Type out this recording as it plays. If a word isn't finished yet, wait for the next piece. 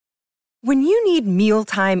When you need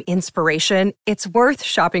mealtime inspiration, it's worth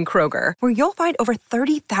shopping Kroger, where you'll find over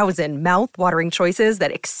 30,000 mouth-watering choices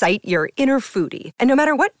that excite your inner foodie. And no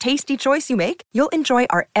matter what tasty choice you make, you'll enjoy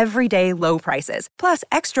our everyday low prices, plus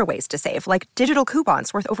extra ways to save, like digital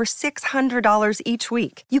coupons worth over $600 each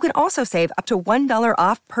week. You can also save up to $1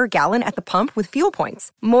 off per gallon at the pump with fuel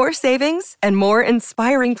points. More savings and more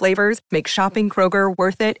inspiring flavors make shopping Kroger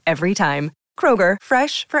worth it every time. Kroger,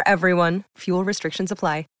 fresh for everyone. Fuel restrictions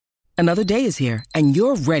apply. Another day is here, and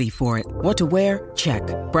you're ready for it. What to wear? Check.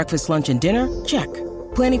 Breakfast, lunch, and dinner? Check.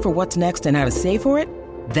 Planning for what's next and how to save for it?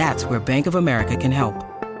 That's where Bank of America can help.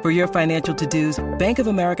 For your financial to-dos, Bank of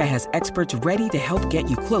America has experts ready to help get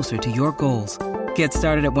you closer to your goals. Get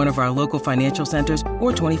started at one of our local financial centers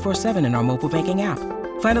or 24/7 in our mobile banking app.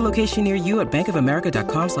 Find a location near you at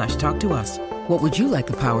bankofamerica.com/talktous. What would you like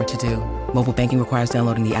the power to do? Mobile banking requires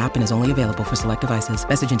downloading the app and is only available for select devices.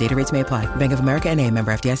 Message and data rates may apply. Bank of America N.A.,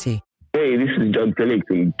 member FDIC. Hey, this is Doug Pinnick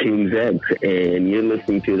from King's X, and you're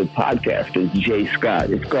listening to the podcast with Jay Scott.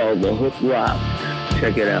 It's called The Hook Rocks.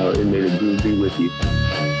 Check it out, and may the groove be with you.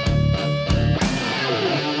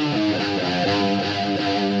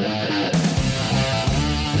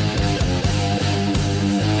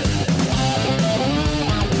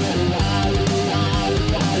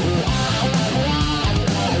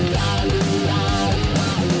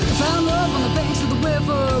 Found love on the banks of the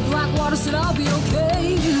river. Blackwater said I'll be okay.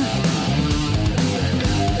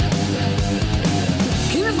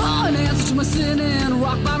 An answer to my sin, and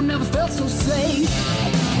rock bottom never felt so safe.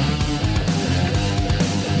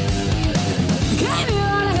 Came here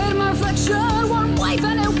and I hated my reflection, one wave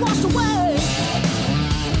and it washed away.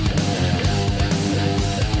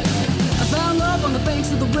 I found love on the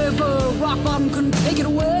banks of the river, rock bottom couldn't take it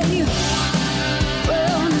away.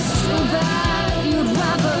 Well, and it's too bad you'd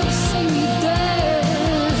rather see me dead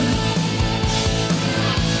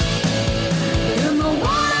in the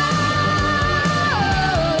water.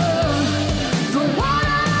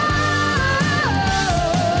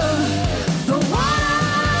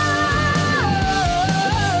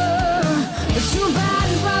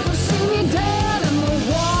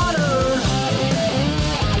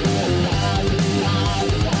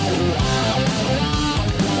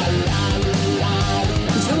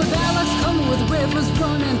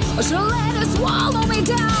 Or she'll let it swallow me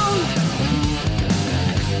down.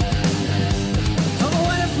 Oh,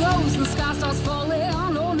 when it flows, the sky starts falling.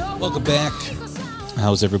 Oh, no. Welcome back.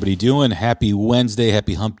 How's everybody doing? Happy Wednesday,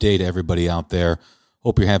 happy hump day to everybody out there.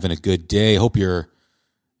 Hope you're having a good day. Hope you're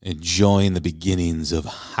enjoying the beginnings of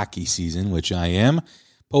hockey season, which I am.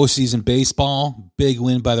 Postseason baseball, big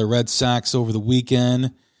win by the Red Sox over the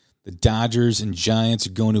weekend. The Dodgers and Giants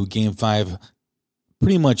are going to a Game 5.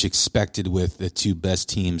 Pretty much expected with the two best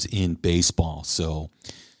teams in baseball. So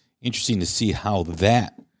interesting to see how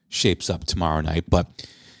that shapes up tomorrow night. But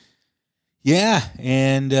yeah,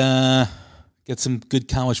 and got some good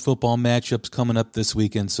college football matchups coming up this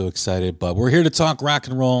weekend. So excited. But we're here to talk rock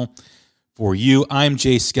and roll for you. I'm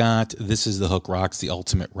Jay Scott. This is The Hook Rocks, the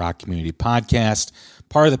ultimate rock community podcast,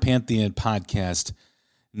 part of the Pantheon Podcast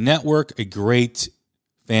Network, a great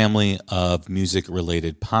family of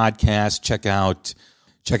music-related podcasts. Check out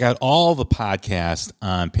all the podcasts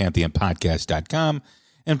on PantheonPodcast.com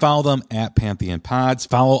and follow them at Pantheon Pods.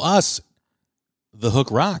 Follow us, The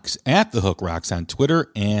Hook Rocks, at The Hook Rocks on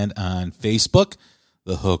Twitter and on Facebook.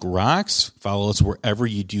 The Hook Rocks. Follow us wherever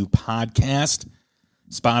you do podcast,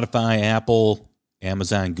 Spotify, Apple,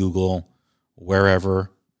 Amazon, Google,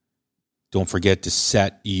 wherever. Don't forget to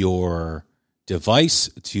set your device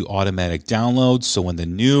to automatic download, so when the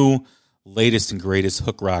new, latest, and greatest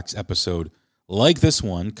Hook Rocks episode like this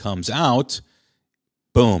one comes out,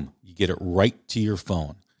 boom, you get it right to your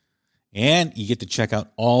phone. And you get to check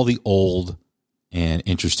out all the old and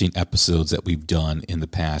interesting episodes that we've done in the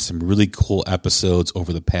past. Some really cool episodes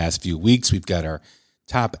over the past few weeks. We've got our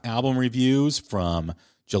top album reviews from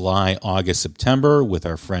July, August, September with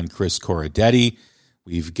our friend Chris Corradetti.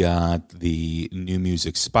 We've got the New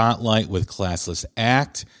Music Spotlight with Classless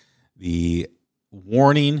Act, the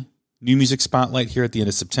Warning New Music Spotlight here at the end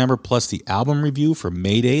of September, plus the album review for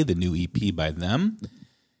Mayday, the new EP by them.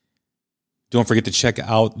 Don't forget to check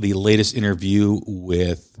out the latest interview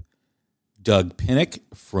with Doug Pinnick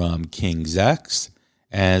from King's X,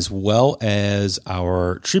 as well as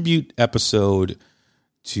our tribute episode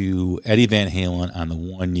to Eddie Van Halen on the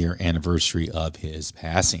 1-year anniversary of his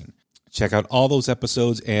passing. Check out all those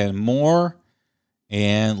episodes and more,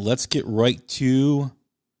 and let's get right to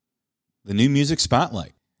the New Music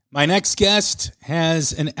Spotlight. My next guest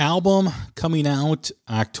has an album coming out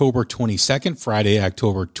October 22nd, Friday,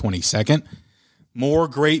 October 22nd. more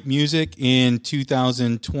great music in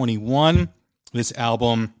 2021. This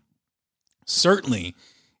album certainly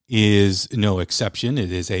is no exception.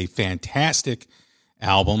 It is a fantastic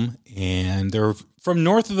album, and they're from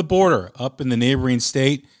north of the border, up in the neighboring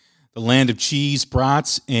state, the land of cheese,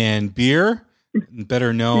 brats, and beer,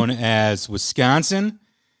 better known as Wisconsin.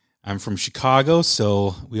 I'm from Chicago,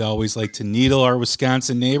 so we always like to needle our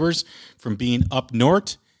Wisconsin neighbors from being up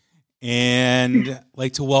north. And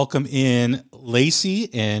like to welcome in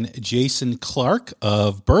Lacey and Jason Clark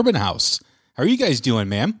of Bourbon House. How are you guys doing,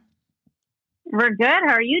 ma'am? We're good.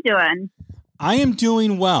 How are you doing? I am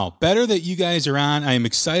doing well. Better that you guys are on. I am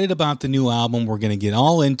excited about the new album. We're going to get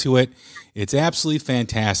all into it. It's absolutely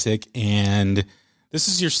fantastic. And this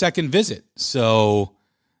is your second visit. So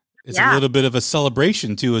it's a little bit of a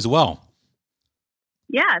celebration too as well.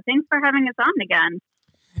 Yeah. Thanks for having us on again.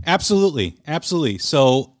 Absolutely. Absolutely.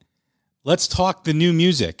 So let's talk the new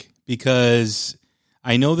music, because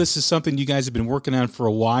I know this is something you guys have been working on for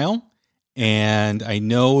a while. And I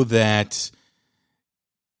know that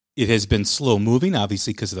it has been slow moving,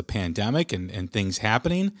 obviously, because of the pandemic and things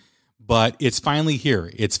happening, but it's finally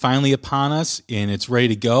here. It's finally upon us, and it's ready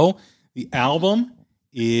to go. The album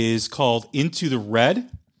is called Into the Red.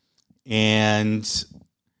 And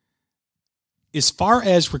as far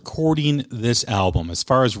as recording this album, as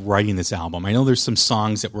far as writing this album, I know there's some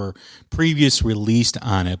songs that were previously released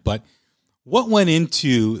on it, but what went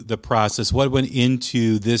into the process? What went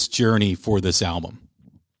into this journey for this album?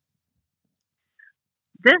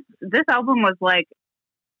 This album was like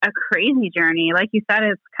a crazy journey. Like you said,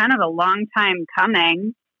 it's kind of a long time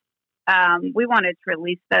coming. We wanted to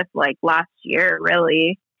release this like last year,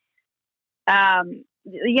 really.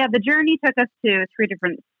 The journey took us to 3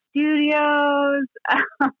 different studios.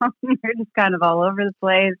 We're just kind of all over the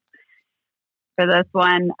place for this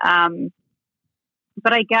one.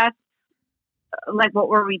 But I guess, like, what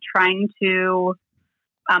were we trying to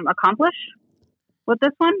accomplish with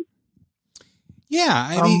this one? Yeah,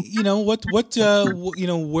 I mean,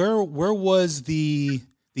 where was the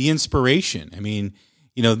inspiration? I mean,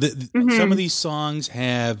 some of these songs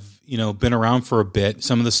have, been around for a bit.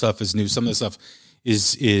 Some of the stuff is new. Some of the stuff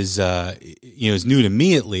is new to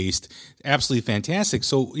me, at least. Absolutely fantastic.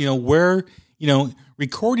 So,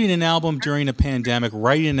 recording an album during a pandemic,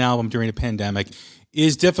 writing an album during a pandemic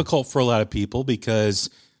is difficult for a lot of people because,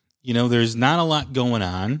 there's not a lot going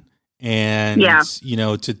on. And,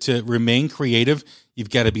 to remain creative, you've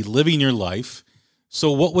got to be living your life.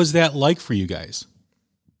 So what was that like for you guys?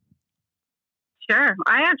 Sure.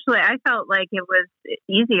 I felt like it was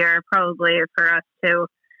easier probably for us to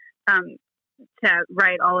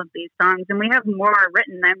write all of these songs. And we have more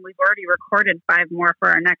written, and we've already recorded 5 more for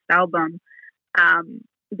our next album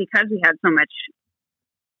because we had so much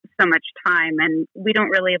time, and we don't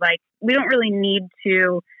really need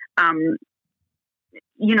to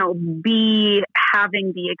be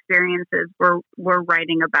having the experiences we're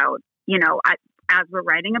writing about, as we're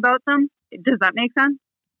writing about them. Does that make sense?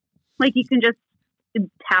 Like, you can just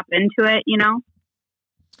tap into it,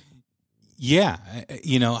 Yeah.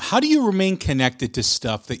 How do you remain connected to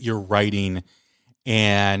stuff that you're writing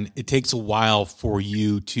and it takes a while for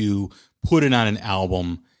you to put it on an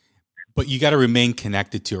album, but you got to remain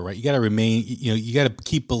connected to it, right? You got to remain, you got to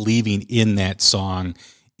keep believing in that song,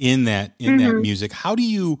 in that music. How do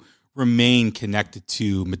you remain connected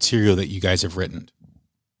to material that you guys have written?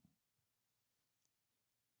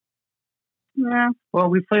 Yeah. Well,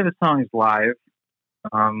 we play the songs live.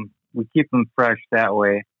 We keep them fresh that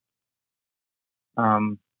way.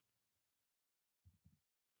 I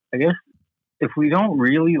guess if we don't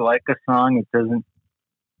really like a song, it doesn't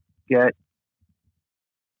get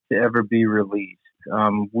to ever be released.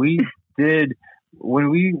 We did, when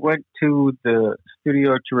we went to the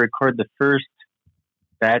studio to record the first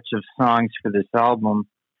batch of songs for this album,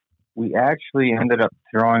 we actually ended up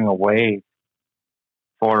throwing away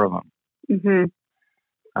 4 of them. Mm-hmm.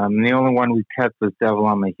 The only one we kept was Devil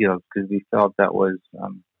on My Heels, because we felt that was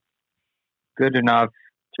good enough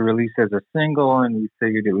to release as a single, and we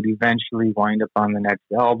figured it would eventually wind up on the next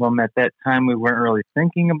album. At that time, we weren't really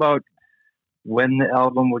thinking about when the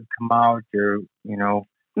album would come out, or,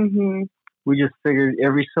 Mm-hmm. we just figured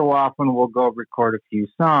every so often we'll go record a few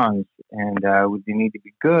songs, and they need to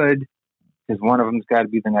be good, because one of them's got to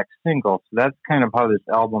be the next single. So that's kind of how this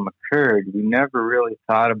album occurred. We never really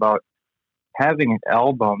thought about having an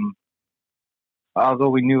album, although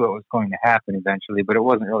we knew it was going to happen eventually, but it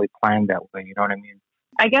wasn't really planned that way. You know what I mean?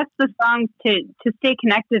 I guess the songs, to stay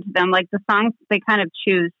connected to them, like the songs, they kind of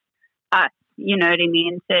choose us. You know what I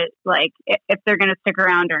mean? To, like, if they're going to stick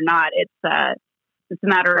around or not. It's a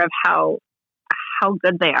matter of how how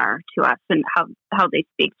good they are to us and how they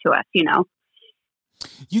speak to us, you know.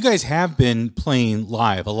 You guys have been playing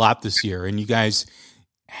live a lot this year, and you guys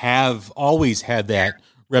have always had that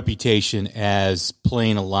reputation as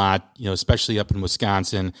playing a lot, you know, especially up in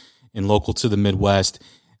Wisconsin and local to the Midwest.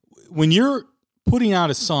 When you're putting out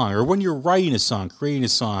a song, or when you're writing a song, creating a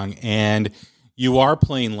song, and you are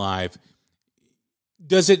playing live,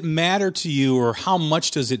 does it matter to you, or how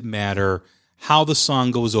much does it matter how the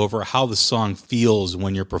song goes over, how the song feels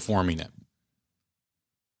when you're performing it?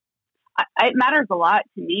 It matters a lot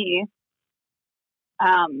to me.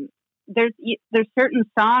 There's certain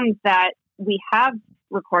songs that we have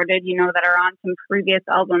recorded, you know, that are on some previous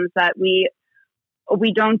albums that we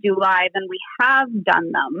don't do live, and we have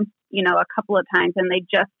done them, you know, a couple of times, and they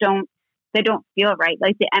don't feel right.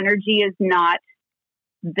 Like the energy is not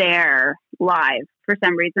there live for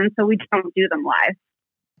some reason, so we don't do them live.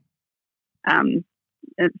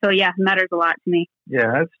 So yeah, it matters a lot to me.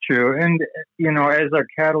 Yeah, that's true. And, you know, as our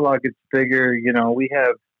catalog gets bigger, you know, we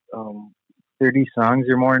have 30 songs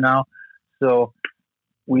or more now. So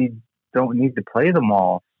we don't need to play them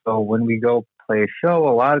all. So when we go play a show,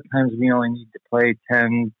 a lot of times we only need to play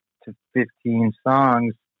 10 to 15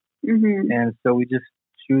 songs. Mm-hmm. And so we just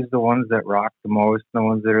choose the ones that rock the most, the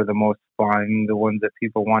ones that are the most fun, the ones that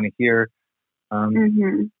people want to hear.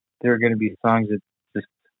 Mm-hmm. There are going to be songs that just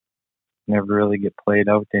never really get played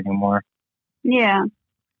out anymore. Yeah.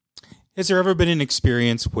 Has there ever been an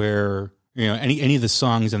experience where, you know, any of the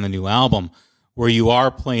songs on the new album where you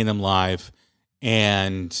are playing them live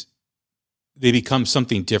and they become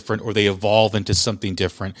something different, or they evolve into something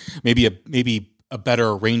different? Maybe a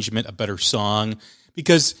better arrangement, a better song,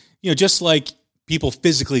 because, you know, just like people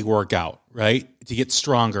physically work out, right, to get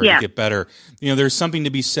stronger, to get better, you know, there's something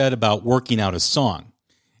to be said about working out a song.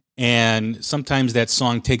 And sometimes that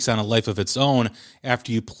song takes on a life of its own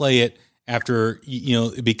after you play it, after, you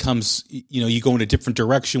know, it becomes, you know, you go in a different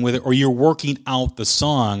direction with it, or you're working out the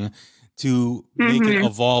song to make it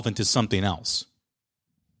evolve into something else.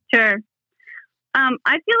 Sure. I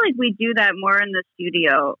feel like we do that more in the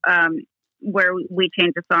studio, where we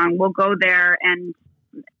change a song. We'll go there and,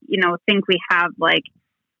 you know, think we have like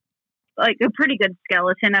a pretty good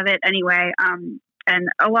skeleton of it anyway. And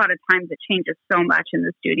a lot of times it changes so much in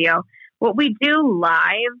the studio. What we do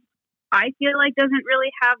live, I feel like doesn't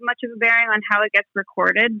really have much of a bearing on how it gets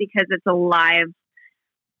recorded, because it's a live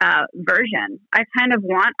version. I kind of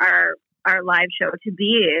want our live show to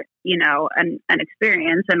be, you know, an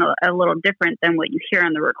experience and a little different than what you hear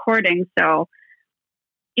on the recording. So,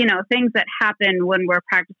 you know, things that happen when we're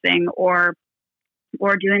practicing or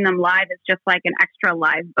doing them live is just like an extra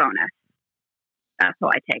live bonus. That's how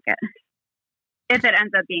I take it. If it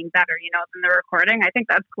ends up being better, you know, than the recording, I think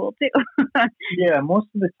that's cool too. Yeah, most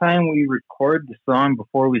of the time we record the song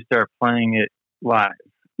before we start playing it live.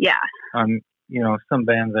 Yeah. You know, some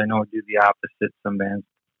bands I know do the opposite. Some bands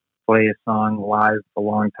play a song live a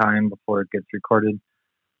long time before it gets recorded.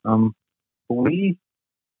 We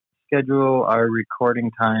schedule our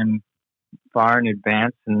recording time far in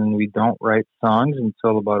advance, and then we don't write songs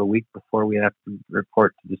until about a week before we have to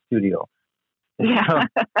report to the studio. Yeah.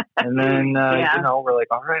 And then, you know, we're like,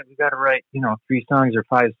 all right, we got to write, you know, 3 songs or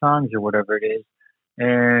 5 songs or whatever it is.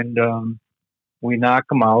 And we knock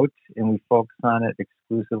them out and we focus on it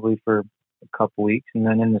exclusively for a couple weeks. And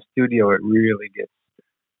then in the studio, it really gets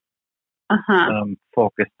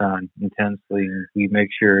focused on intensely. We make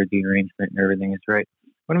sure the arrangement and everything is right.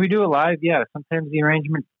 When we do it live, yeah, sometimes the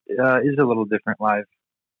arrangement is a little different live.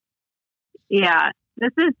 Yeah,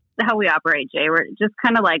 this is how we operate, Jay. We're just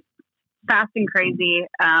kind of like fast and crazy,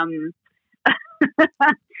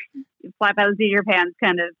 fly by the seat of your pants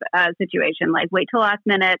kind of situation. Like wait till last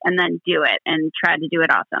minute and then do it and try to do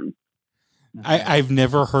it awesome. I've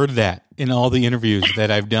never heard that in all the interviews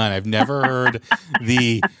that I've done. I've never heard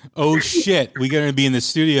the, oh shit, we got to be in the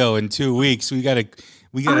studio in 2 weeks. We got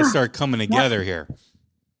to start coming together here.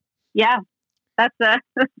 Yeah. That's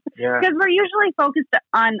because we're usually focused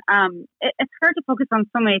on, it's hard to focus on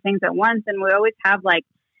so many things at once. And we always have like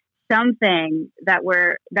something that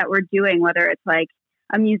we're doing, whether it's like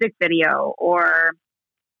a music video or,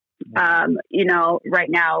 you know, right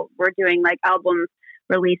now we're doing like album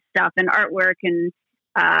release stuff and artwork and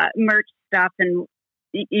merch stuff and,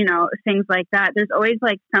 you know, things like that. There's always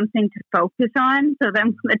like something to focus on. So then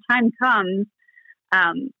when the time comes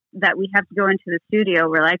that we have to go into the studio,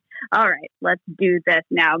 we're like, all right, let's do this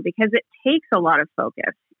now, because it takes a lot of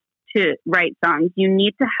focus to write songs. You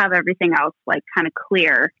need to have everything else like kind of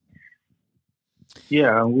clear.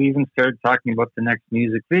 Yeah, we even started talking about the next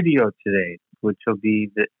music video today, which will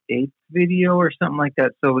be the 8th video or something like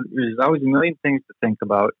that. So there's always a million things to think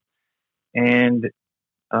about. and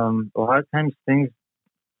a lot of times things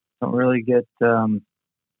don't really get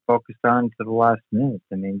focused on to the last minute.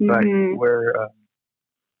 I mean, but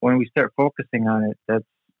when we start focusing on it,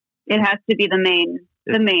 it has to be the main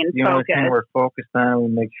the focus. only thing we're focused on. We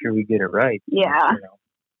make sure we get it right. Yeah.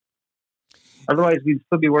 Otherwise, we'd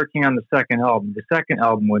still be working on the second album. The second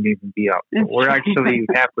album wouldn't even be up. We're actually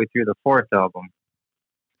halfway through the fourth album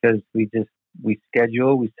because we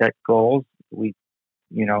schedule, we set goals, we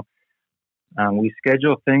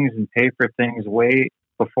schedule things and pay for things way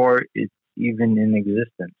before it's even in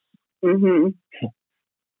existence. Mm-hmm.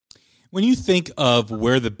 When you think of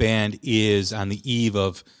where the band is on the eve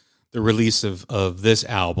of the release of this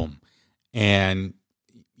album, and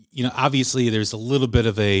obviously there's a little bit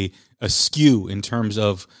of a skew in terms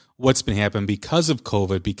of what's been happening because of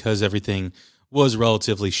COVID, because everything was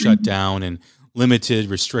relatively shut down and limited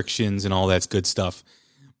restrictions and all that good stuff.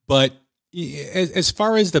 But as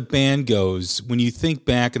far as the band goes, when you think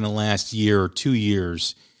back in the last year or 2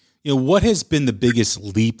 years, what has been the biggest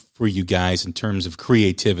leap for you guys in terms of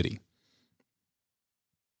creativity?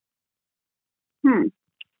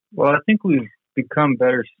 Well, I think we've become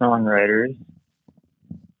better songwriters.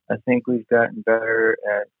 I think we've gotten better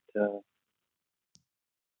at,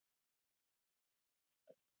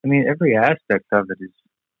 every aspect of it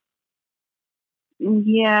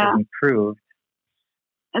has improved.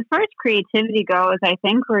 As far as creativity goes, I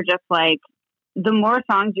think we're just like, the more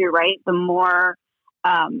songs you write, the more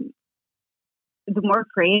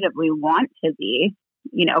creative we want to be,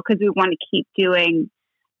 because we want to keep doing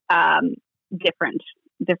different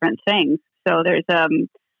things. So there's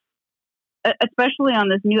especially on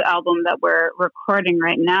this new album that we're recording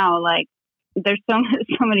right now, like there's so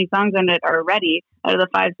many songs on it already out of the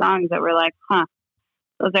 5 songs that we're like,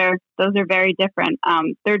 those are very different.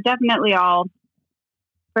 They're definitely all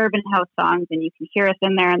Bourbon House songs, and you can hear us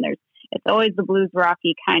in there, and it's always the blues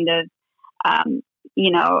rocky kind of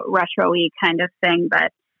retro-y kind of thing,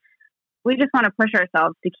 but we just want to push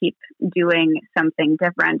ourselves to keep doing something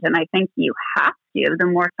different, and I think you have to, the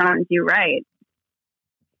more songs you write.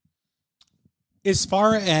 As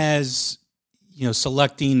far as,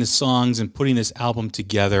 selecting the songs and putting this album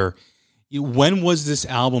together, when was this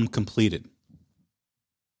album completed?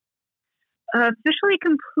 Officially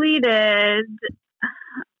completed,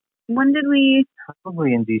 when did we?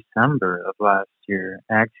 Probably in December of last year,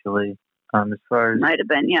 actually. As far as might have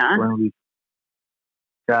been, yeah. When we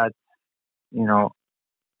got,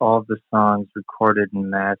 all of the songs recorded and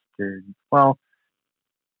mastered. Well,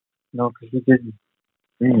 no, because we did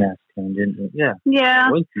remastering, didn't we? Yeah. Yeah.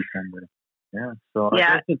 It was December. Yeah. So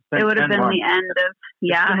yeah, I guess it would have been months. The end of,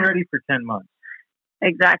 yeah. It's been ready for 10 months.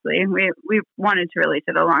 Exactly. We wanted to release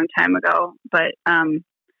it a long time ago, but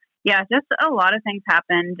just a lot of things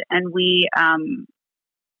happened, and we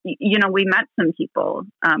we met some people,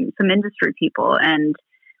 some industry people, and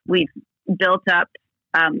we've built up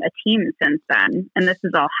a team since then. And this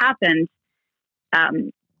has all happened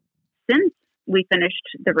since we finished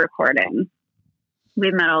the recording.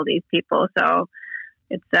 We've met all these people, so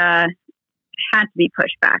it's had to be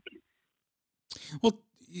pushed back. Well,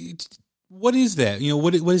 what is that?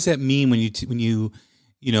 What does that mean when you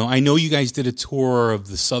I know you guys did a tour of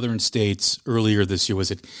the southern states earlier this year.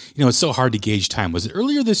 Was it, it's so hard to gauge time. Was it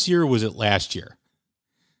earlier this year or was it last year?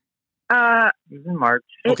 It was in March.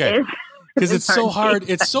 Okay. Because it's so hard.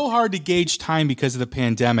 It's so hard to gauge time because of the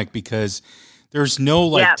pandemic, because there's no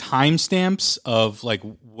timestamps of like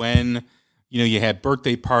when, you had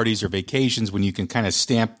birthday parties or vacations when you can kind of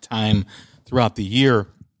stamp time throughout the year.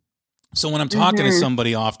 So when I'm talking to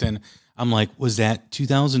somebody often, I'm like, was that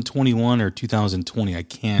 2021 or 2020? I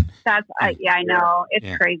can't. That's, I know.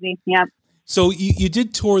 It's crazy. Yep. So you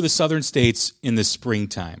did tour the southern states in the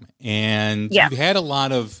springtime, and you've had a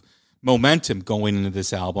lot of momentum going into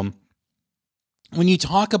this album. When you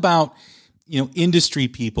talk about, industry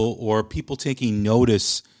people or people taking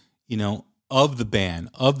notice, of the band,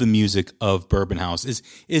 of the music of Bourbon House,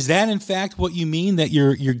 is that in fact what you mean, that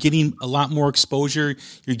you're getting a lot more exposure,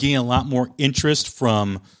 you're getting a lot more interest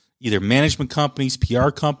from either management companies, PR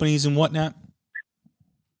companies, and whatnot?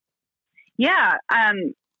 Yeah,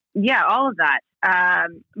 all of that.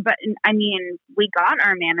 But I mean, we got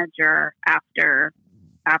our manager after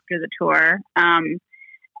the tour, and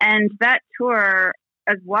that tour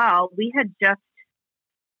as well. We had just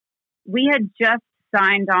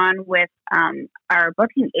signed on with our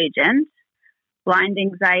booking agent, Blind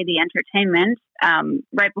Anxiety Entertainment,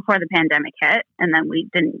 right before the pandemic hit, and then we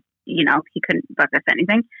didn't. He couldn't book us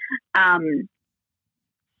anything.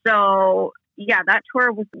 So yeah, that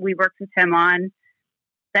tour we worked with him on.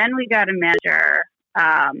 Then we got a manager,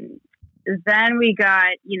 then we got,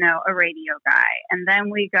 a radio guy, and then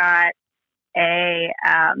we got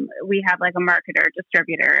we have like a marketer,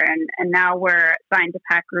 distributor, and now we're signed to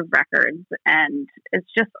Pack Groove Records, and it's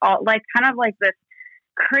just all like kind of like this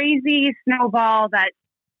crazy snowball that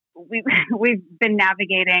we've been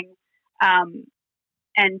navigating,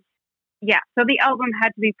 and yeah, so the album had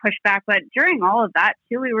to be pushed back, but during all of that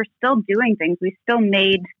too, we were still doing things. We still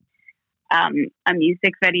made a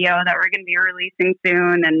music video that we're going to be releasing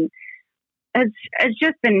soon, and it's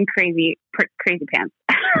just been crazy pants.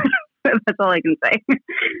 That's all I can say.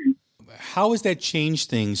 How has that changed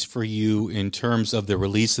things for you in terms of the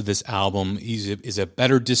release of this album? Is it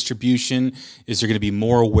better distribution? Is there going to be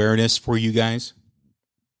more awareness for you guys?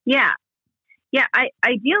 Yeah.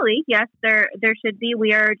 Ideally, yes, there should be.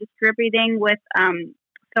 We are distributing with,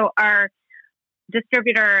 so our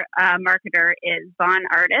distributor marketer is Vaughn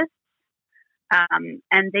Artists,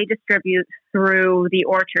 and they distribute through The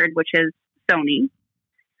Orchard, which is Sony.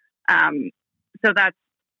 So that's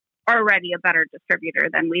already a better distributor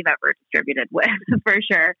than we've ever distributed with, for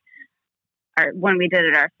sure, or when we did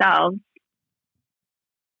it ourselves.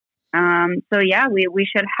 So yeah, we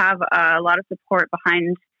should have a lot of support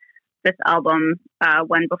behind this album,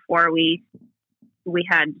 when before we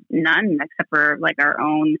had none except for like our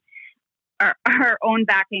own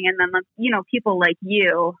backing, and then people like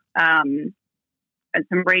you, and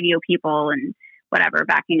some radio people and whatever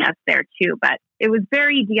backing us there too. But it was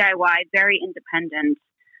very DIY, very independent.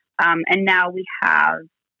 And now we have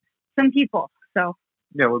some people. So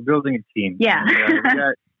yeah, we're building a team. Yeah,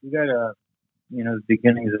 we got the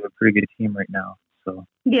beginnings of a pretty good team right now. So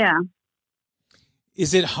yeah.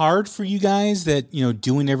 Is it hard for you guys that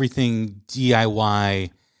doing everything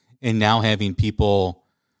DIY and now having people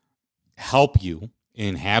help you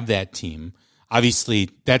and have that team? Obviously,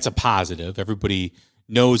 that's a positive. Everybody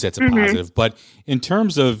knows that's a positive. But in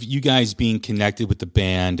terms of you guys being connected with the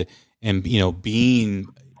band and being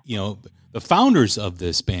the founders of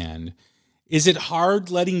this band, is it hard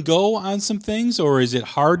letting go on some things, or is it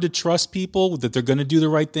hard to trust people that they're going to do the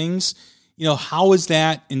right things? How is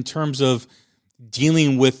that in terms of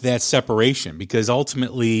dealing with that separation? Because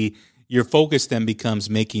ultimately your focus then becomes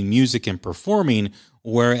making music and performing,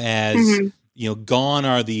 whereas gone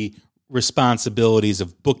are the responsibilities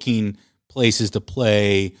of booking places to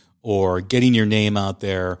play or getting your name out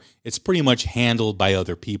there. It's pretty much handled by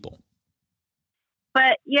other people.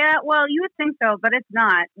 But yeah, well, you would think so, but it's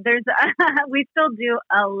not. There's we still do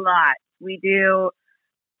a lot. We do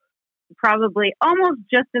probably almost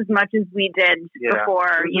just as much as we did before,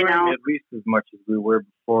 at least as much as we were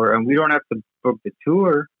before, and we don't have to book the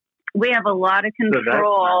tour. We have a lot of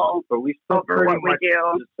control, but we still over what we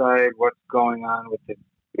do. Decide what's going on with it.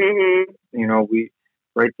 We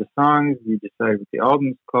write the songs, we decide what the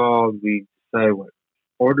album's called, we decide what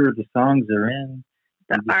order the songs are in,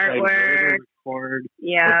 the artwork, what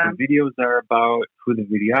the videos are about, who the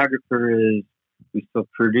videographer is. We still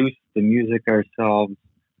produce the music ourselves.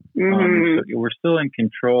 So we're still in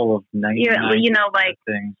control of 99 like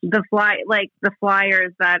things. The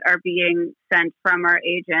flyers that are being sent from our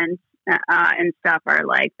agents and stuff are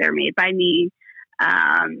like, they're made by me.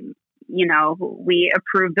 We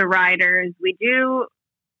approve the riders. We do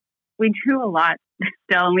a lot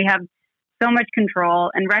still, and we have so much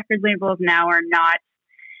control. And record labels now are not.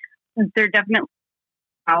 They're definitely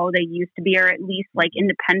how they used to be, or at least like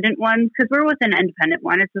independent ones, because we're with an independent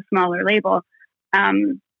one. It's a smaller label.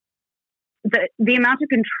 The amount of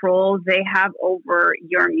control they have over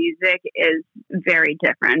your music is very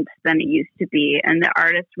different than it used to be, and the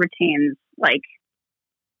artist retains like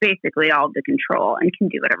basically all the control and can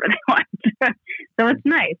do whatever they want. So it's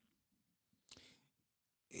nice.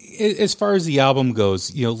 As far as the album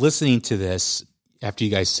goes, listening to this after you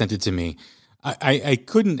guys sent it to me, I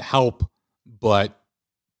couldn't help but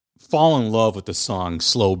fall in love with the song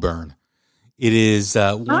 "Slow Burn." It is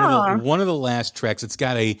one of the last tracks. It's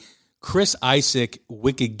got a Chris Isaak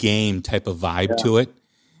Wicked Game type of vibe to it.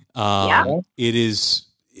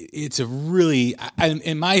 It's a really,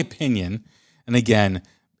 in my opinion, and again,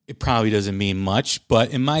 it probably doesn't mean much,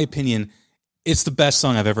 but in my opinion, it's the best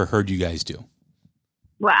song I've ever heard you guys do.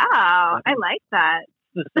 Wow, I like that.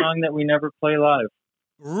 It's the song that we never play live.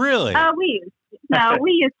 Really? We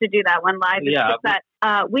used to do that one live. It's just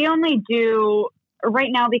that we only do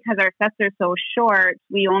right now because our sets are so short.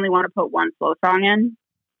 We only want to put one slow song in.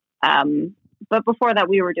 But before that,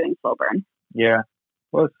 we were doing Slow Burn. Yeah.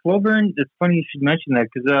 Well, Slow Burn, it's funny you should mention that,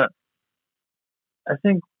 because I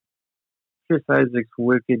think Chris Isaak's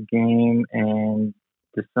Wicked Game and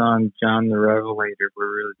the song John the Revelator were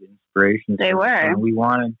really the inspiration. They were. And we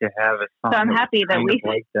wanted to have a song. So I'm happy that we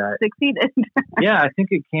like that. succeeded. Yeah, I think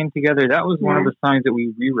it came together. That was one of the songs that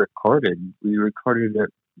we re-recorded. We recorded it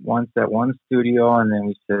once at one studio, and then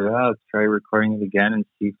we said, "Oh, let's try recording it again and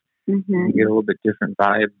see if we can get a little bit different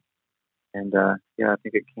vibe." And I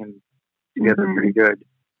think it came together pretty good.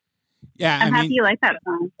 Yeah, I'm happy you like that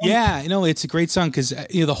song. Yeah, it's a great song because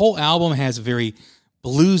the whole album has a very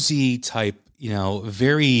bluesy type,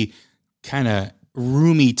 very kind of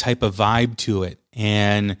roomy type of vibe to it.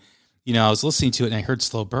 And I was listening to it and I heard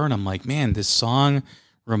Slow Burn. I'm like, man, this song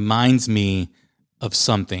reminds me of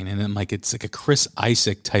something. And I'm like, it's like a Chris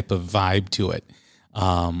Isaak type of vibe to it,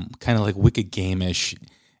 kind of like Wicked Game-ish.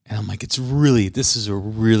 And I'm like, this is a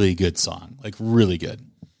really good song, like really good.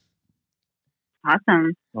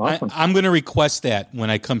 Awesome. I'm going to request that when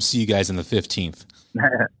I come see you guys on the 15th.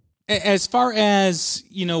 As far as,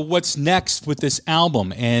 what's next with this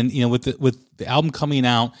album and, with the album coming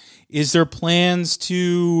out, is there plans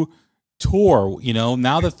to tour?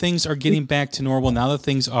 Now that things are getting back to normal, now that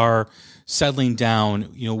things are settling down,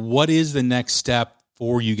 what is the next step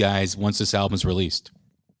for you guys once this album's released?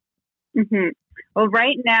 Mm-hmm. Well,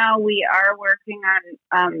 right now we are working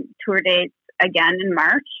on tour dates again in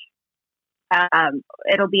March.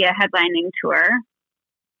 It'll be a headlining tour.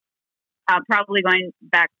 Probably going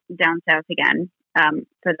back down south again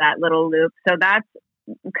for that little loop. So that's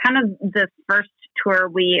kind of the first tour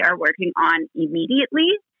we are working on immediately.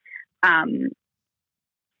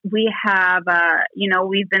 We have,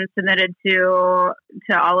 we've been submitted to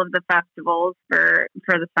all of the festivals for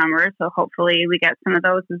the summer. So hopefully we get some of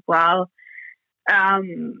those as well.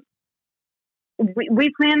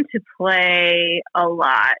 We plan to play a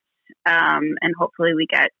lot. And hopefully we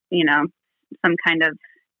get, some kind of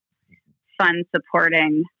fun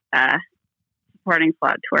supporting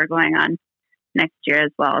slot tour going on next year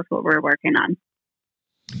as well, is what we're working on.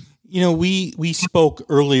 We spoke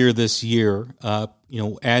earlier this year,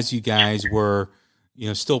 as you guys were,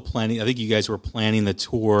 still planning, I think you guys were planning the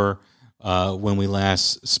tour when we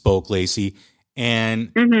last spoke, Lacey.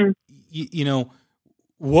 And,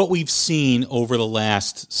 what we've seen over the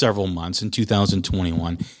last several months in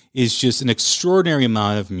 2021 is just an extraordinary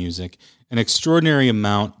amount of music, an extraordinary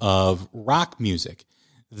amount of rock music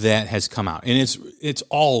that has come out. And it's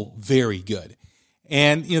all very good.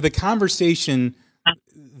 And, the conversation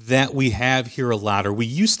that we have here a lot, or we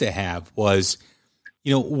used to have, was,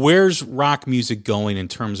 where's rock music going in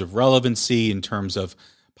terms of relevancy, in terms of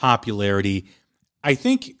popularity? I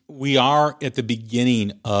think we are at the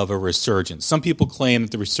beginning of a resurgence. Some people claim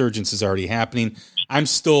that the resurgence is already happening. I'm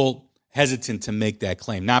still hesitant to make that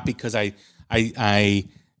claim, not because I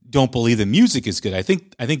don't believe the music is good. I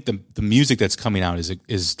think the music that's coming out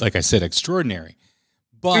is like I said, extraordinary.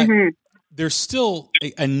 But there's still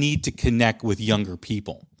a need to connect with younger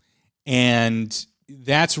people. And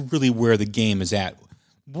that's really where the game is at.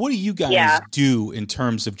 What do you guys do in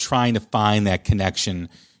terms of trying to find that connection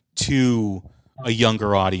to a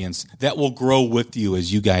younger audience that will grow with you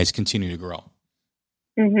as you guys continue to grow?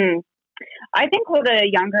 I think what a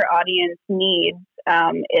younger audience needs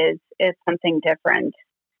is something different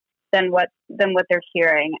than what they're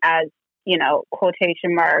hearing as,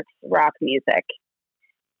 quotation marks, rock music,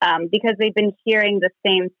 because they've been hearing the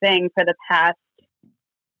same thing for the past,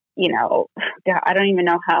 I don't even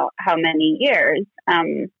know how many years.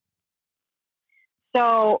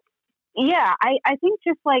 So yeah, I think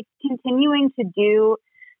just like continuing to do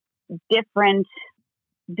different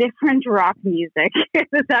rock music.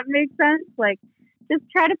 Does that make sense? Like, just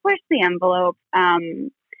try to push the envelope.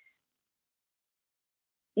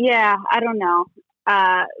 Yeah, I don't know.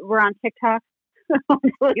 We're on TikTok.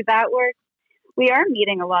 Hopefully that works. We are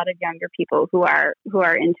meeting a lot of younger people who are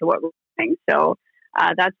into what we're doing. So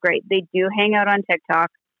that's great. They do hang out on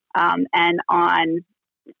TikTok and on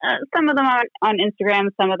some of them on Instagram,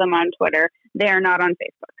 some of them on Twitter. They are not on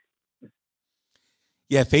Facebook.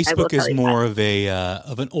 Yeah, Facebook is more of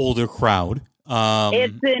an older crowd.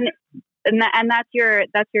 And that's your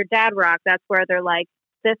dad rock. That's where they're like,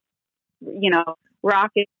 this,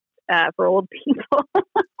 rock is for old people.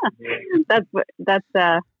 That's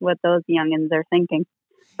what those youngins are thinking.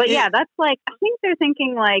 But yeah, that's like, I think they're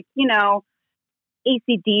thinking like,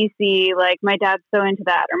 AC/DC, like my dad's so into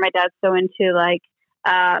that, or my dad's so into like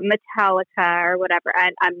Metallica or whatever.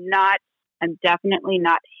 And I'm definitely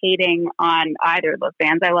not hating on either of those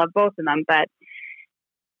bands. I love both of them, but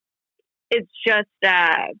it's just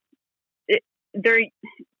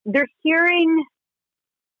they're hearing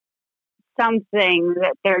something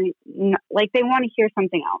that they're like, they want to hear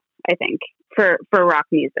something else, I think, for rock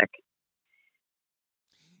music.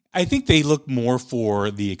 I think they look more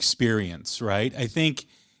for the experience, right? I think,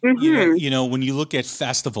 Mm-hmm. you know, when you look at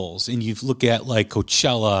festivals and you look at like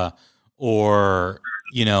Coachella or,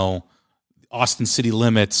 you know, Austin City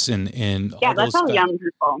Limits and Yeah, all that's those all young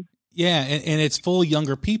people. Yeah, and it's full of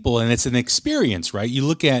younger people, and it's an experience, right? You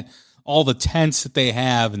look at all the tents that they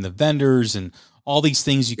have and the vendors and all these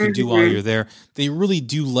things you can do while you're there. They really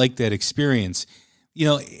do like that experience, you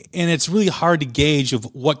know, and it's really hard to gauge of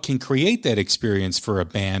what can create that experience for a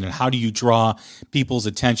band and how do you draw people's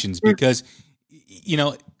attentions because, you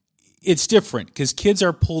know, it's different because kids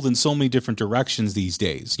are pulled in so many different directions these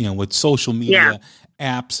days, you know, with social media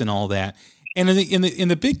apps and all that. And in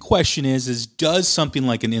the big question is does something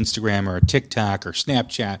like an Instagram or a TikTok or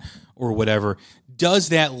Snapchat or whatever, does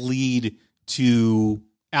that lead to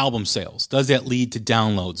album sales? Does that lead to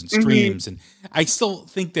downloads and streams? And I still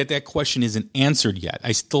think that question isn't answered yet.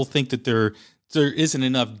 I still think that there isn't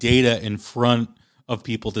enough data in front of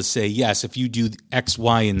people to say, yes, if you do X,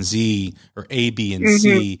 Y, and Z or A, B, and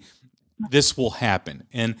C, this will happen.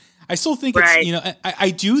 And I still think it's, you know,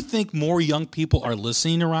 I do think more young people are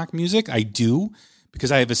listening to rock music. I do,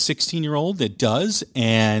 because I have a 16-year-old that does.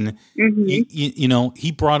 And, you know,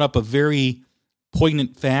 he brought up a very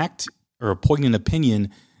poignant fact or a poignant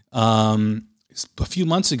opinion a few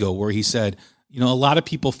months ago where he said, you know, a lot of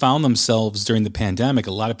people found themselves during the pandemic.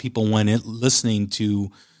 A lot of people went in listening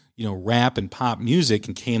to, you know, rap and pop music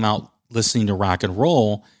and came out listening to rock and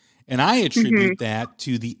roll. And I attribute that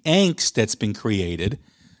to the angst that's been created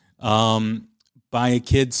by a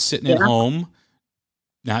kid sitting at home,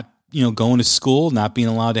 not, you know, going to school, not being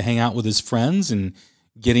allowed to hang out with his friends and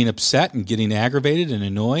getting upset and getting aggravated and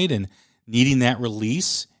annoyed and needing that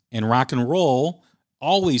release. And rock and roll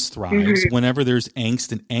always thrives whenever there's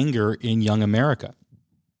angst and anger in young America.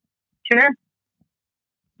 Sure.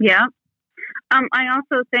 Yeah. I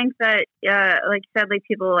also think that, like you said, like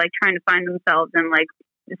people like trying to find themselves and like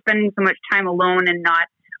spending so much time alone and not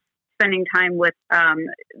spending time with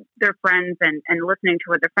their friends and listening to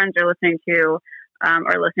what their friends are listening to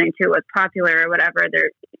or listening to what's popular or whatever.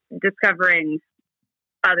 They're discovering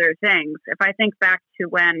other things. If I think back to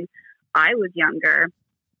when I was younger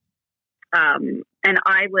and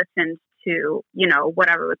I listened to, you know,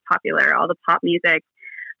 whatever was popular, all the pop music,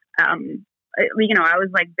 you know, I was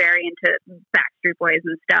like very into Backstreet Boys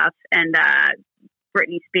and stuff and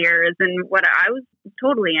Britney Spears and what I was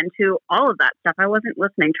totally into all of that stuff. I wasn't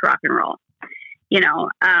listening to rock and roll, you know.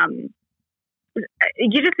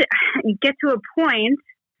 You just you get to a point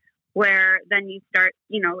where then you start,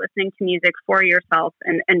 you know, listening to music for yourself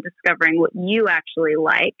and discovering what you actually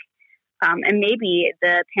like. And maybe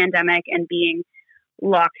the pandemic and being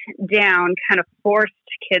locked down kind of forced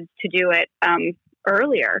kids to do it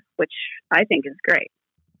earlier, which I think is great.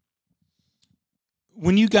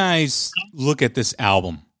 When you guys look at this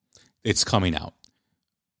album that's coming out,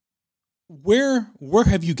 where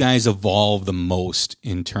have you guys evolved the most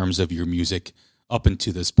in terms of your music up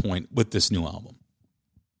until this point with this new album?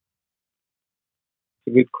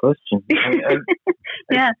 It's a good question.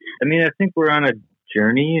 I mean, I think we're on a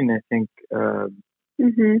journey, and I think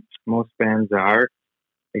most bands are.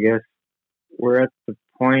 I guess we're at the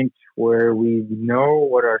point where we know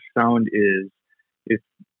what our sound is. If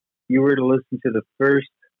you were to listen to the first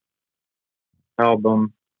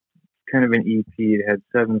album, kind of an EP, it had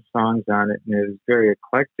 7 songs on it, and it was very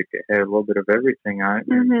eclectic. It had a little bit of everything on it.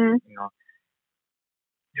 You know,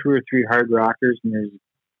 2 or 3 hard rockers, and there's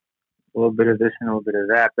a little bit of this and a little bit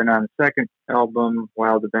of that. But on the second album,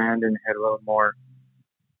 Wild Abandon had a little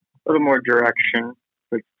more direction,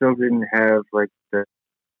 but still didn't have like the.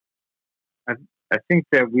 I think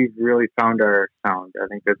that we've really found our sound. I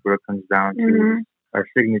think that's what it comes down to. Our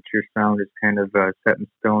signature sound is kind of set in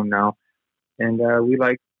stone now, and we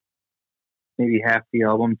like maybe half the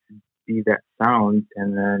album to be that sound,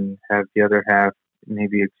 and then have the other half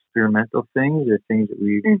maybe experimental things or things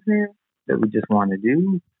that we just want to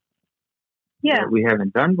do. Yeah, that we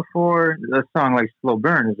haven't done before. A song like Slow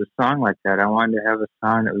Burn is a song like that. I wanted to have a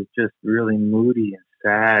song that was just really moody and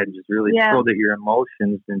sad, just really pulled at your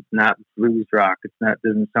emotions. And it's not blues rock.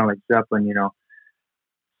 Doesn't sound like Zeppelin, you know.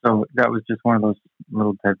 So that was just one of those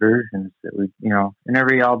little diversions that we, you know, and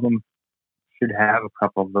every album should have a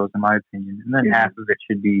couple of those, in my opinion. And then half of it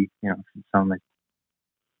should be, you know, should sound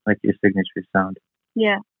like your signature sound.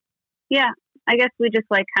 Yeah. Yeah. I guess we just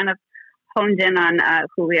like kind of honed in on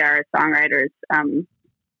who we are as songwriters in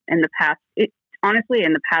the past. Honestly,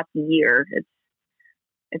 in the past year,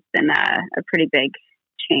 it's been a pretty big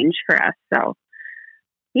change for us. So,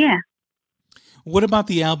 yeah. What about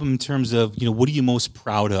the album in terms of, you know, what are you most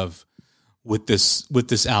proud of with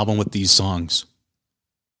this album, with these songs?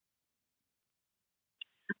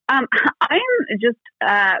 I'm just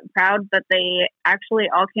proud that they actually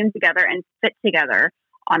all came together and fit together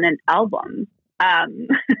on an album.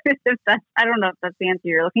 If that's, I don't know if that's the answer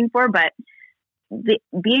you're looking for, but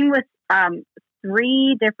being with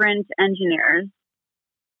 3 different engineers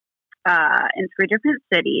in 3 different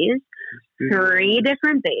cities, 3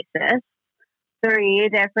 different bassists, 3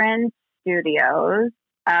 different studios,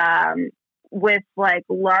 with like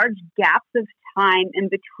large gaps of time in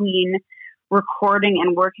between recording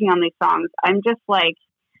and working on these songs. I'm just like,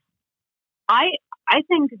 I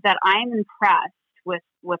think that I'm impressed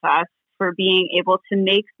with us for being able to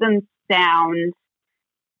make them sound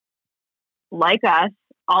like us.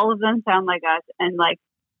 All of them sound like us, and like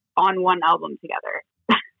on one album together.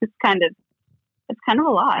 it's kind of a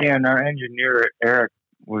lot. Yeah, and our engineer Eric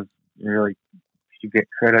was really, should get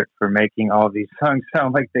credit for making all these songs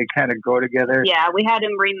sound like they kind of go together. Yeah, we had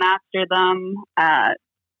him remaster them.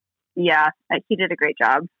 Yeah, he did a great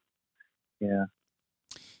job. Yeah.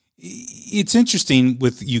 It's interesting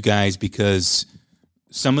with you guys because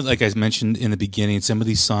some of, like I mentioned in the beginning, some of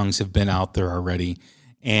these songs have been out there already,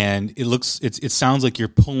 and it sounds like you're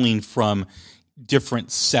pulling from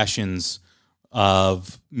different sessions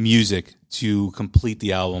of music to complete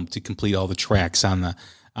the album, to complete all the tracks on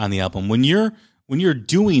the album. When you're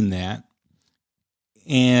doing that,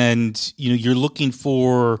 and you're looking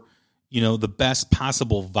for the best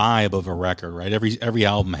possible vibe of a record, right? Every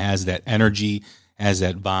album has that energy, has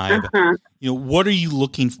that vibe. Uh-huh. What are you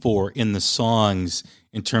looking for in the songs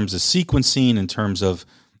in terms of sequencing, in terms of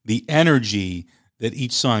the energy that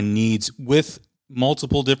each song needs with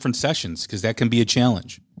multiple different sessions? Because that can be a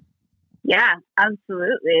challenge. Yeah,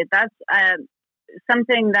 absolutely. That's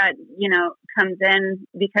something that, comes in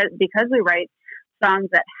because we write songs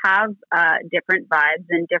that have different vibes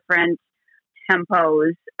and different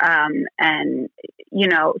tempos, and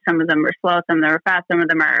some of them are slow, some of them are fast, some of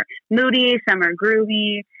them are moody, some are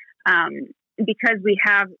groovy. Because we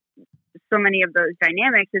have so many of those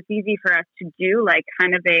dynamics, it's easy for us to do like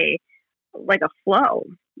kind of a flow,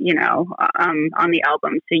 on the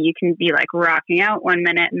album. So you can be like rocking out one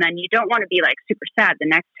minute, and then you don't want to be like super sad the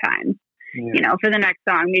next time. Yeah. For the next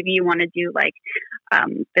song, maybe you want to do like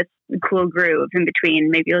this cool groove in between.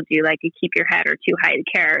 Maybe you'll do like a Keep Your Head or Too High to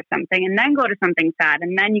Care or something, and then go to something sad,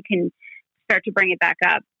 and then you can start to bring it back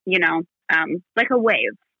up, like a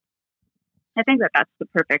wave. I think that's the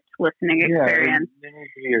perfect listening experience. Yeah, there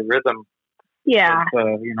needs to be a rhythm. Yeah.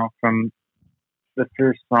 From the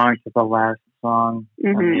first song to the last song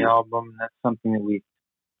Mm-hmm. on the album. That's something that we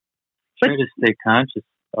try to stay conscious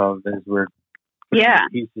of as we're putting the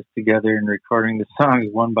pieces together and recording the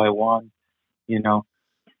songs one by one.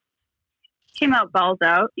 Came out balls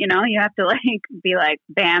out. You have to be like,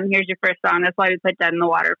 bam, here's your first song. That's why we put Dead in the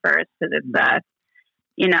Water first, because it's a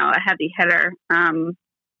heavy hitter. And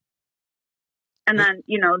then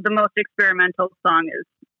the most experimental song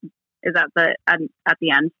is at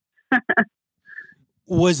the end.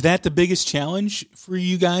 Was that the biggest challenge for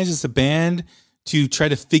you guys as a band, to try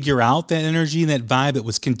to figure out that energy and that vibe that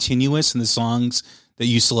was continuous in the songs that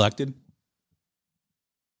you selected?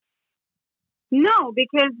 No,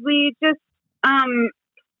 because we just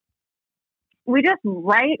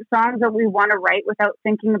write songs that we want to write without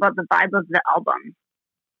thinking about the vibe of the album.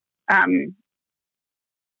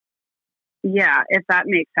 Yeah, if that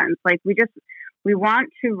makes sense. Like we want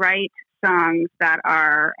to write songs that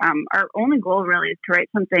are, our only goal really is to write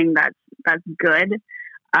something that's good,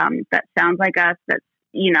 that sounds like us, that's,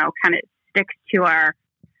 kind of sticks to our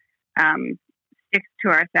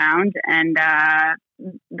sound, and that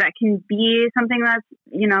can be something that's,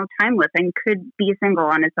 timeless and could be a single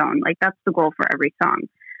on its own. Like that's the goal for every song.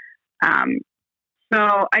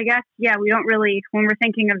 So I guess, we don't really, when we're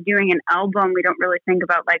thinking of doing an album, we don't really think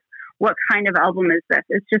about like, what kind of album is this?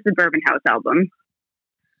 It's just a Bourbon House album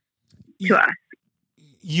to us.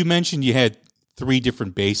 You mentioned you had 3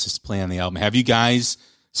 different bassists play on the album. Have you guys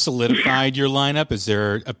solidified your lineup? Is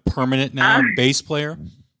there a permanent now bass player?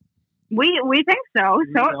 We think so.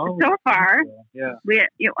 So far, yeah. We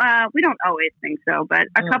don't always think so, but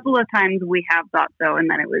a couple of times we have thought so, and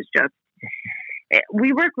then it was just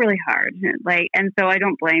we work really hard, and so I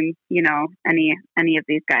don't blame any of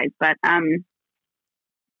these guys, but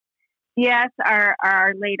yes,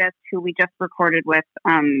 our latest, who we just recorded with,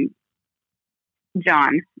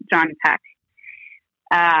 John Peck.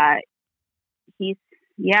 He's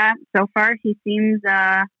so far he seems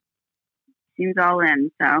all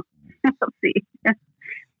in. So we'll see.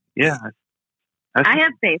 Yeah, I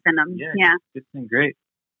have faith in him. Yeah, it's been great.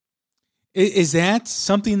 Is that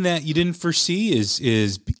something that you didn't foresee?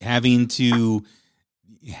 Is having to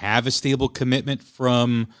have a stable commitment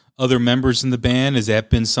from other members in the band? Has that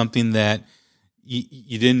been something that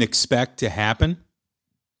you didn't expect to happen?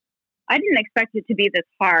 I didn't expect it to be this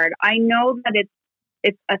hard. I know that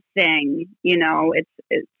it's a thing, it's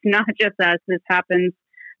not just us. This happens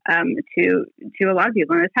to a lot of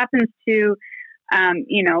people, and this happens to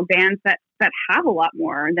bands that have a lot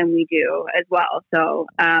more than we do as well. So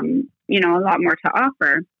a lot more to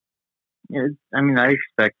offer. Yeah, I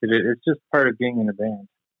expected it. It's just part of being in a band.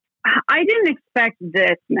 I didn't expect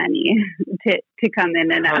this many to come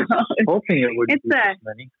in and out. I was hoping it would be this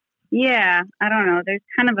many. Yeah, I don't know. There's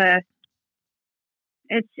kind of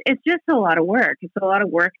it's just a lot of work. It's a lot of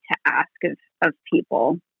work to ask of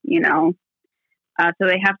people, so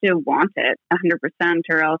they have to want it 100%,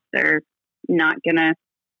 or else they're not gonna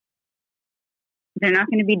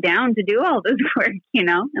be down to do all this work,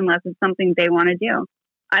 unless it's something they want to do.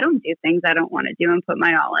 I don't do things I don't want to do and put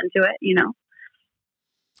my all into it,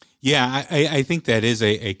 Yeah, I think that is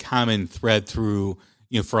a common thread through,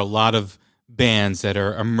 for a lot of bands that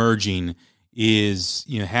are emerging is,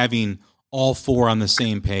 having all four on the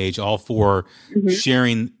same page, all four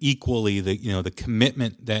sharing equally the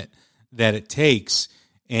commitment that it takes.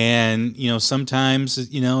 And, sometimes,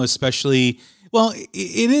 especially, well,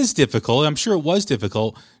 it is difficult. I'm sure it was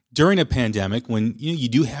difficult during a pandemic when you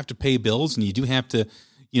do have to pay bills and you do have to,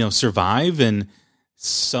 survive. And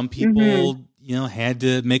some people, had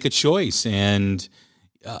to make a choice. And,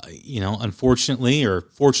 unfortunately or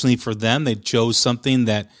fortunately for them, they chose something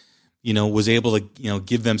that, was able to,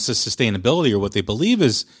 give them sustainability or what they believe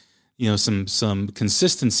is, some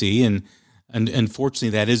consistency. And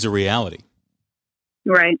unfortunately, that is a reality.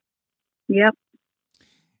 Right. Yep.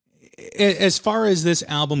 As far as this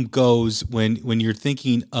album goes, when you're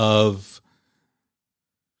thinking of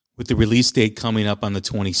with the release date coming up on the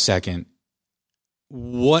 22nd,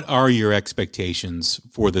 what are your expectations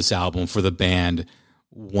for this album, for the band,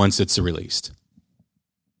 once it's released?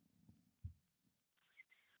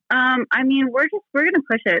 We're going to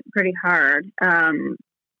push it pretty hard.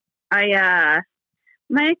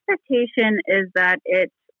 My expectation is that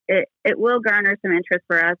it will garner some interest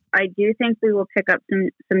for us. I do think we will pick up some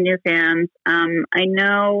new fans. I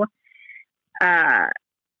know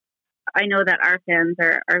that our fans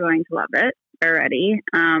are going to love it already.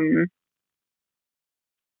 I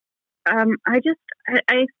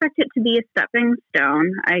expect it to be a stepping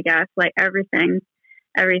stone, I guess, like everything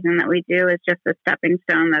that we do is just a stepping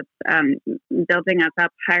stone that's building us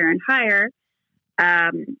up higher and higher.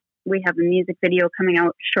 We have a music video coming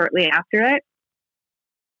out shortly after it,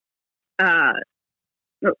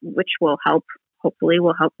 which will hopefully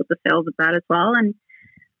help with the sales of that as well. And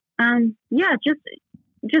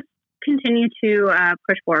just continue to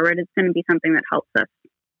push forward. It's going to be something that helps us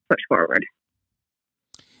push forward.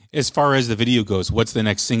 As far as the video goes, what's the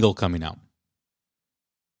next single coming out?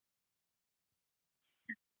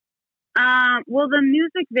 Well, the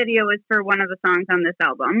music video is for one of the songs on this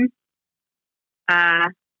album. I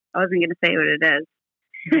wasn't going to say what it is.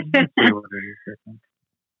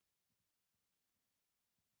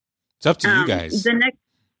 It's up to you guys.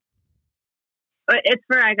 It's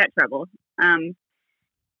for I Got Trouble. And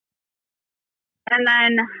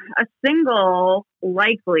then a single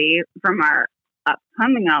likely from our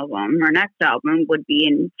upcoming album, our next album, would be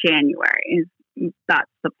in January.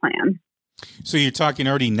 That's the plan. So you're talking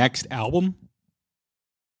already next album?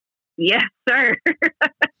 Yes, sir.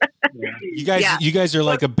 You guys are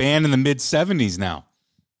like a band in the mid 70s now.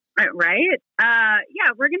 Right?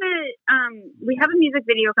 We're gonna we have a music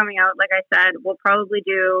video coming out. Like I said,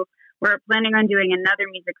 we're planning on doing another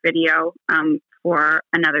music video for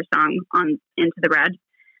another song on Into the Red.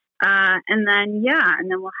 And then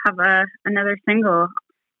we'll have another single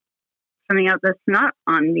coming out that's not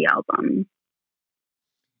on the album.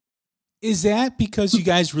 Is that because you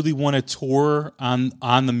guys really want to tour on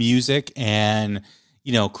the music and,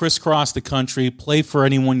 crisscross the country, play for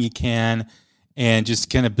anyone you can, and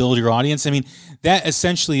just kind of build your audience? I mean, that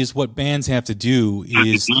essentially is what bands have to do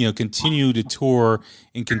is, continue to tour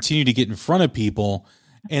and continue to get in front of people.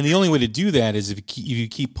 And the only way to do that is if you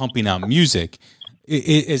keep pumping out music.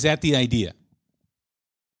 Is that the idea?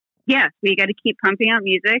 Yes, we got to keep pumping out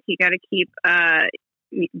music. You got to keep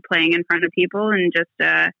playing in front of people and just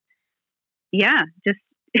you got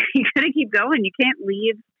to keep going. You can't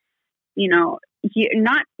leave,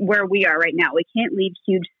 not where we are right now. We can't leave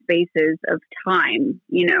huge spaces of time,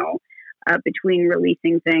 between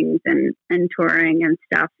releasing things and touring and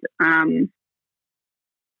stuff.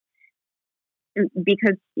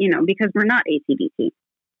 Because we're not AC/DC.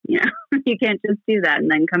 You can't just do that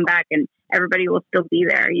and then come back and everybody will still be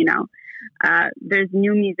there. There's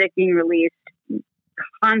new music being released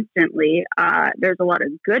constantly. There's a lot of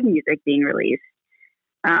good music being released.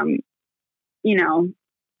 You know,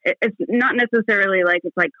 it's not necessarily like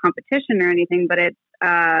it's like competition or anything, but it's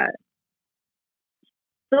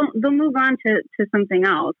they'll move on to something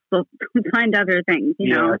else. They'll find other things,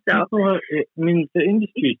 you know. So the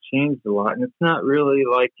industry changed a lot, and it's not really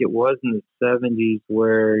like it was in the 70s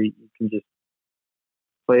where you can just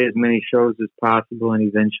play as many shows as possible and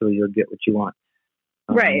eventually you'll get what you want.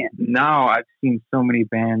 Right. Now I've seen so many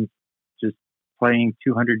bands just playing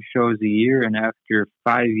 200 shows a year, and after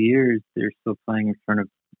 5 years, they're still playing in front of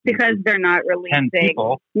because they're not releasing 10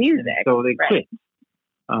 people, music. So they quit.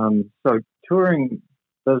 So touring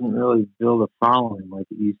doesn't really build a following like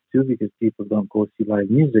it used to because people don't go see live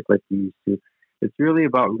music like they used to. It's really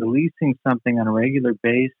about releasing something on a regular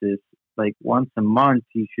basis. Like once a month,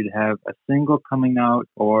 you should have a single coming out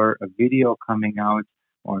or a video coming out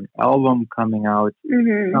or an album coming out,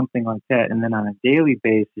 something like that. And then on a daily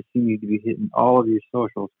basis, you need to be hitting all of your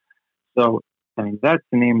socials. So, I mean, that's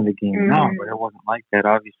the name of the game now, but it wasn't like that,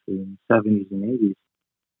 obviously, in the 70s and 80s.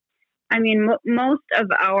 I mean, most of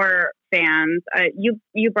our fans,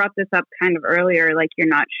 you brought this up kind of earlier, like you're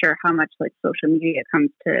not sure how much like social media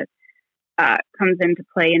comes into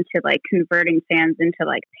play into like converting fans into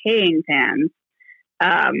like paying fans.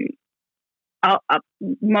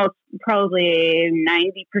 Most probably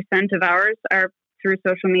 90% of ours are through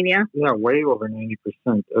social media. Yeah, way over 90%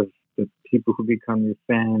 of the people who become your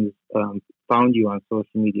fans found you on social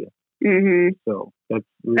media. So that's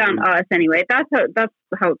really, found us anyway. That's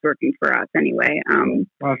how it's working for us anyway.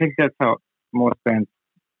 Well, I think that's how it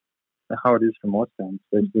is for most fans,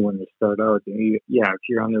 especially when they start out. If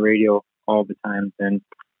you're on the radio all the time, then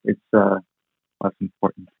it's less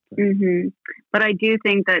important. But I do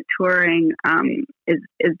think that touring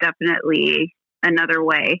is definitely another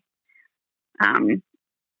way to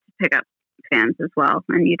pick up fans as well,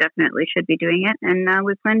 and you definitely should be doing it. And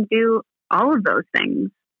we plan to do all of those things.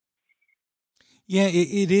 Yeah,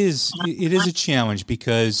 it is. It is a challenge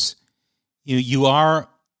because you are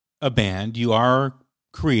a band, you are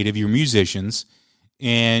creative, you're musicians,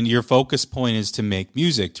 and your focus point is to make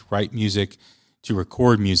music, to write music, to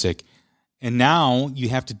record music. And now you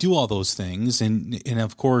have to do all those things. And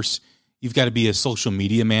of course, you've got to be a social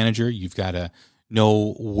media manager. You've got to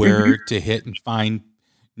know where to hit and find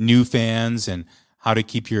new fans and how to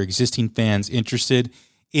keep your existing fans interested.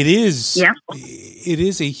 It is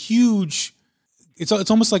a huge, it's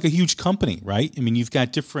almost like a huge company, right? I mean, you've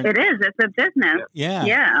got different. It is. It's a business.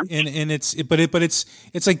 Yeah. And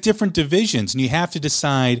it's like different divisions, and you have to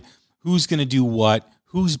decide who's going to do what.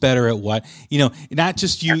 Who's better at what? Not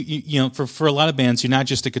just you for a lot of bands, you're not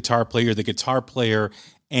just a guitar player, the guitar player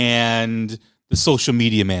and the social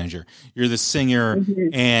media manager. You're the singer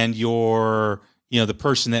and you're, the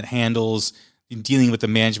person that handles dealing with the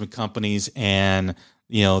management companies and,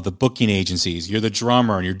 the booking agencies. You're the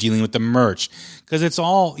drummer and you're dealing with the merch. Because it's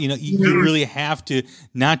all, you really have to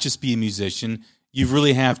not just be a musician, you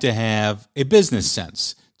really have to have a business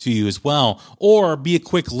sense to you as well, or be a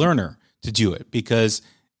quick learner to do it, because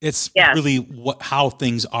it's really how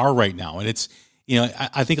things are right now. And it's,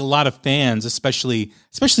 I think a lot of fans, especially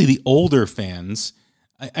the older fans,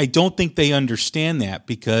 I don't think they understand that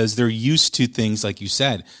because they're used to things like you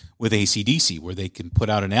said with AC/DC, where they can put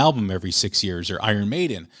out an album every 6 years, or Iron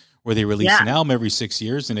Maiden, where they release an album every 6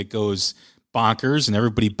 years and it goes bonkers and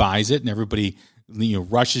everybody buys it and everybody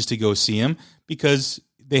rushes to go see them because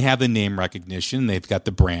they have the name recognition, they've got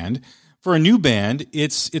the brand. For a new band,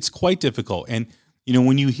 it's quite difficult. And,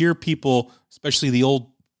 when you hear people, especially the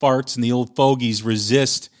old farts and the old fogies,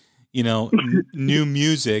 resist, new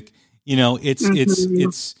music,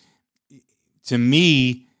 it's to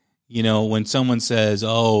me, when someone says,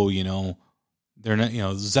 oh, they're not,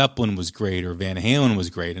 Zeppelin was great or Van Halen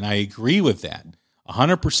was great. And I agree with that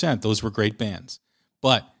 100%. Those were great bands.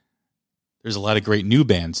 But there's a lot of great new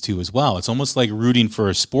bands too, as well. It's almost like rooting for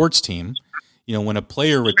a sports team. When a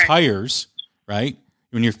player retires, right?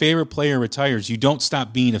 When your favorite player retires, you don't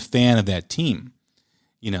stop being a fan of that team.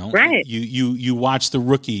 Right. You watch the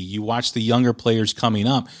rookie, you watch the younger players coming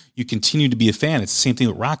up. You continue to be a fan. It's the same thing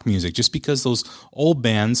with rock music. Just because those old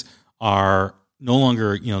bands are no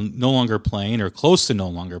longer playing or close to no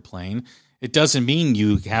longer playing, it doesn't mean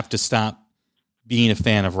you have to stop being a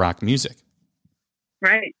fan of rock music.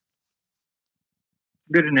 Right.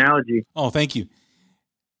 Good analogy. Oh, thank you.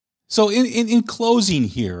 So in closing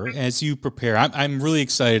here, as you prepare, I'm really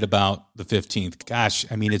excited about the 15th. Gosh,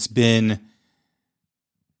 I mean, it's been,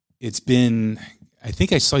 I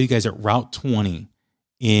think I saw you guys at Route 20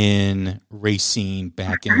 in Racine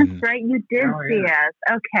back in. That's right. You did see us.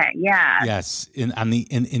 Okay. Yeah. Yes.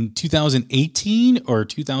 In 2018 or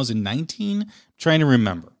 2019. I'm trying to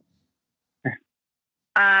remember.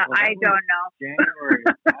 I don't know. January.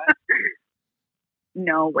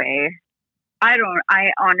 No way. I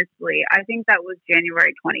honestly, I think that was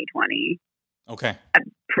January 2020. Okay.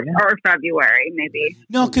 Or February, maybe.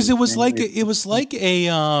 No, because it was like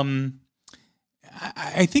a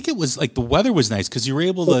I think it was like the weather was nice because you were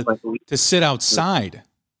able to sit outside.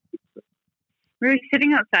 We were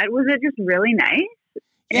sitting outside. Was it just really nice?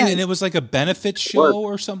 Yeah, and it was like a benefit show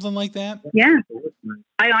or something like that. Yeah.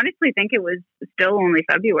 I honestly think it was still only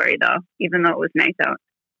February though, even though it was nice out.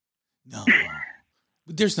 No.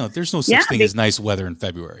 There's no such thing as nice weather in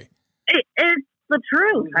February. It's the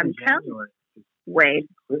truth. I'm telling you. Wait.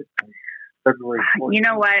 February 4th. You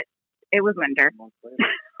know what? It was winter.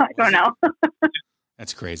 I don't know.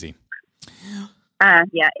 That's crazy.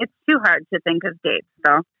 Yeah, it's too hard to think of dates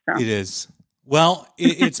though. So. It is. Well,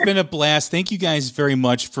 it's been a blast. Thank you guys very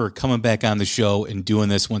much for coming back on the show and doing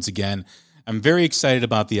this once again. I'm very excited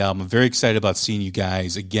about the album. I'm very excited about seeing you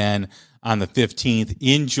guys again on the 15th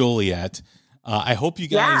in Joliet. I hope you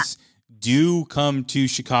guys do come to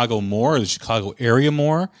Chicago more, the Chicago area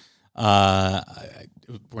more.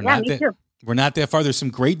 We're not that far. There's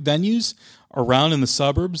some great venues around in the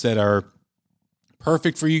suburbs that are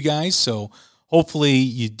perfect for you guys. So hopefully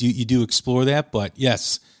you do explore that. But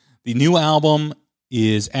yes, the new album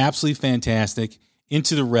is absolutely fantastic.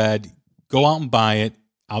 Into the Red. Go out and buy it.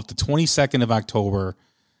 Out the 22nd of October.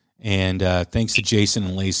 And thanks to Jason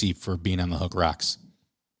and Lacey for being on the Hook Rocks.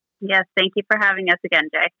 Yes, thank you for having us again,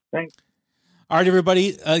 Jay. Thanks. All right,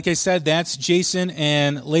 everybody. Like I said, that's Jason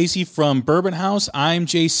and Lacey from Bourbon House. I'm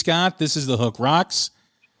Jay Scott. This is the Hook Rocks.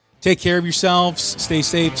 Take care of yourselves. Stay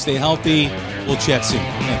safe. Stay healthy. We'll chat soon.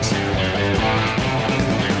 Thanks.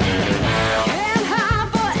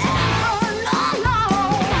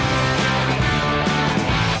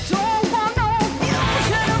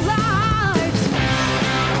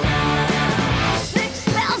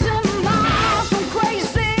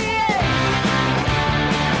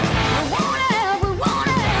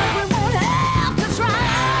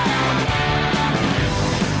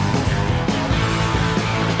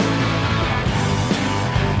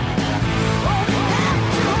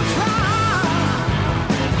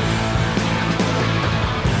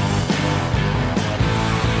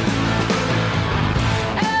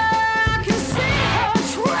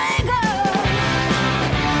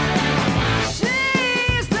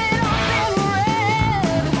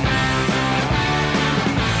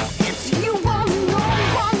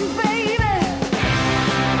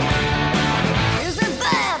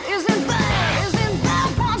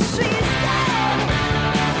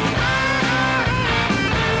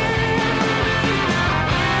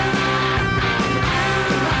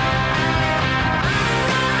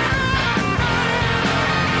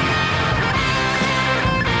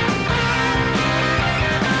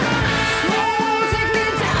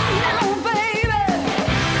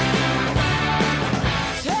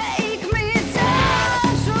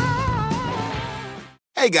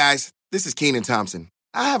 Hey guys, this is Kenan Thompson.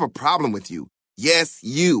 I have a problem with you. Yes,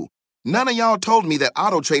 you. None of y'all told me that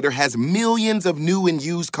AutoTrader has millions of new and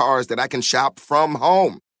used cars that I can shop from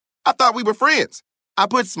home. I thought we were friends. I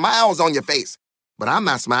put smiles on your face, but I'm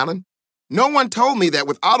not smiling. No one told me that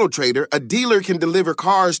with AutoTrader, a dealer can deliver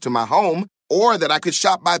cars to my home or that I could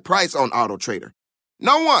shop by price on AutoTrader.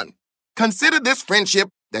 No one. Consider this friendship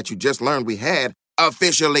that you just learned we had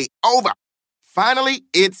officially over. Finally,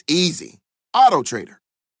 it's easy. AutoTrader.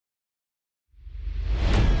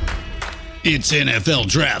 It's NFL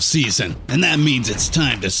draft season, and that means it's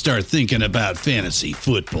time to start thinking about fantasy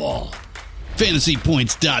football.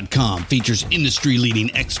 FantasyPoints.com features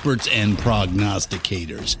industry-leading experts and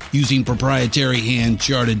prognosticators using proprietary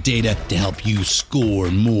hand-charted data to help you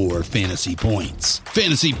score more fantasy points.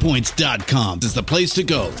 FantasyPoints.com is the place to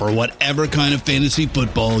go for whatever kind of fantasy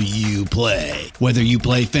football you play. Whether you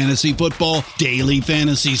play fantasy football, daily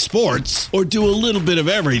fantasy sports, or do a little bit of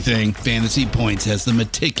everything, Fantasy Points has the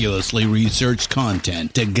meticulously researched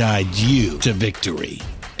content to guide you to victory.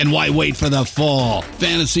 And why wait for the fall?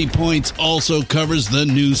 Fantasy Points also covers the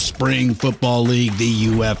new spring football league, the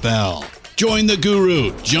UFL. Join the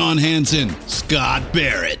guru, John Hansen, Scott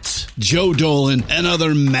Barrett. Joe Dolan, and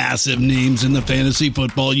other massive names in the fantasy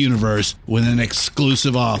football universe with an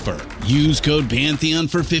exclusive offer. Use code Pantheon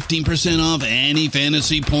for 15% off any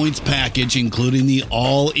Fantasy Points package, including the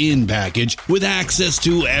all-in package with access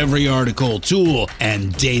to every article, tool,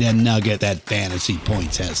 and data nugget that Fantasy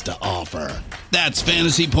Points has to offer. That's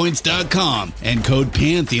fantasypoints.com and code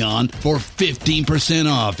Pantheon for 15%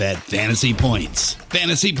 off at Fantasy Points.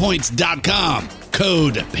 Fantasypoints.com,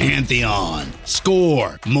 code Pantheon.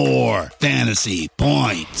 Score more fantasy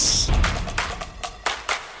points.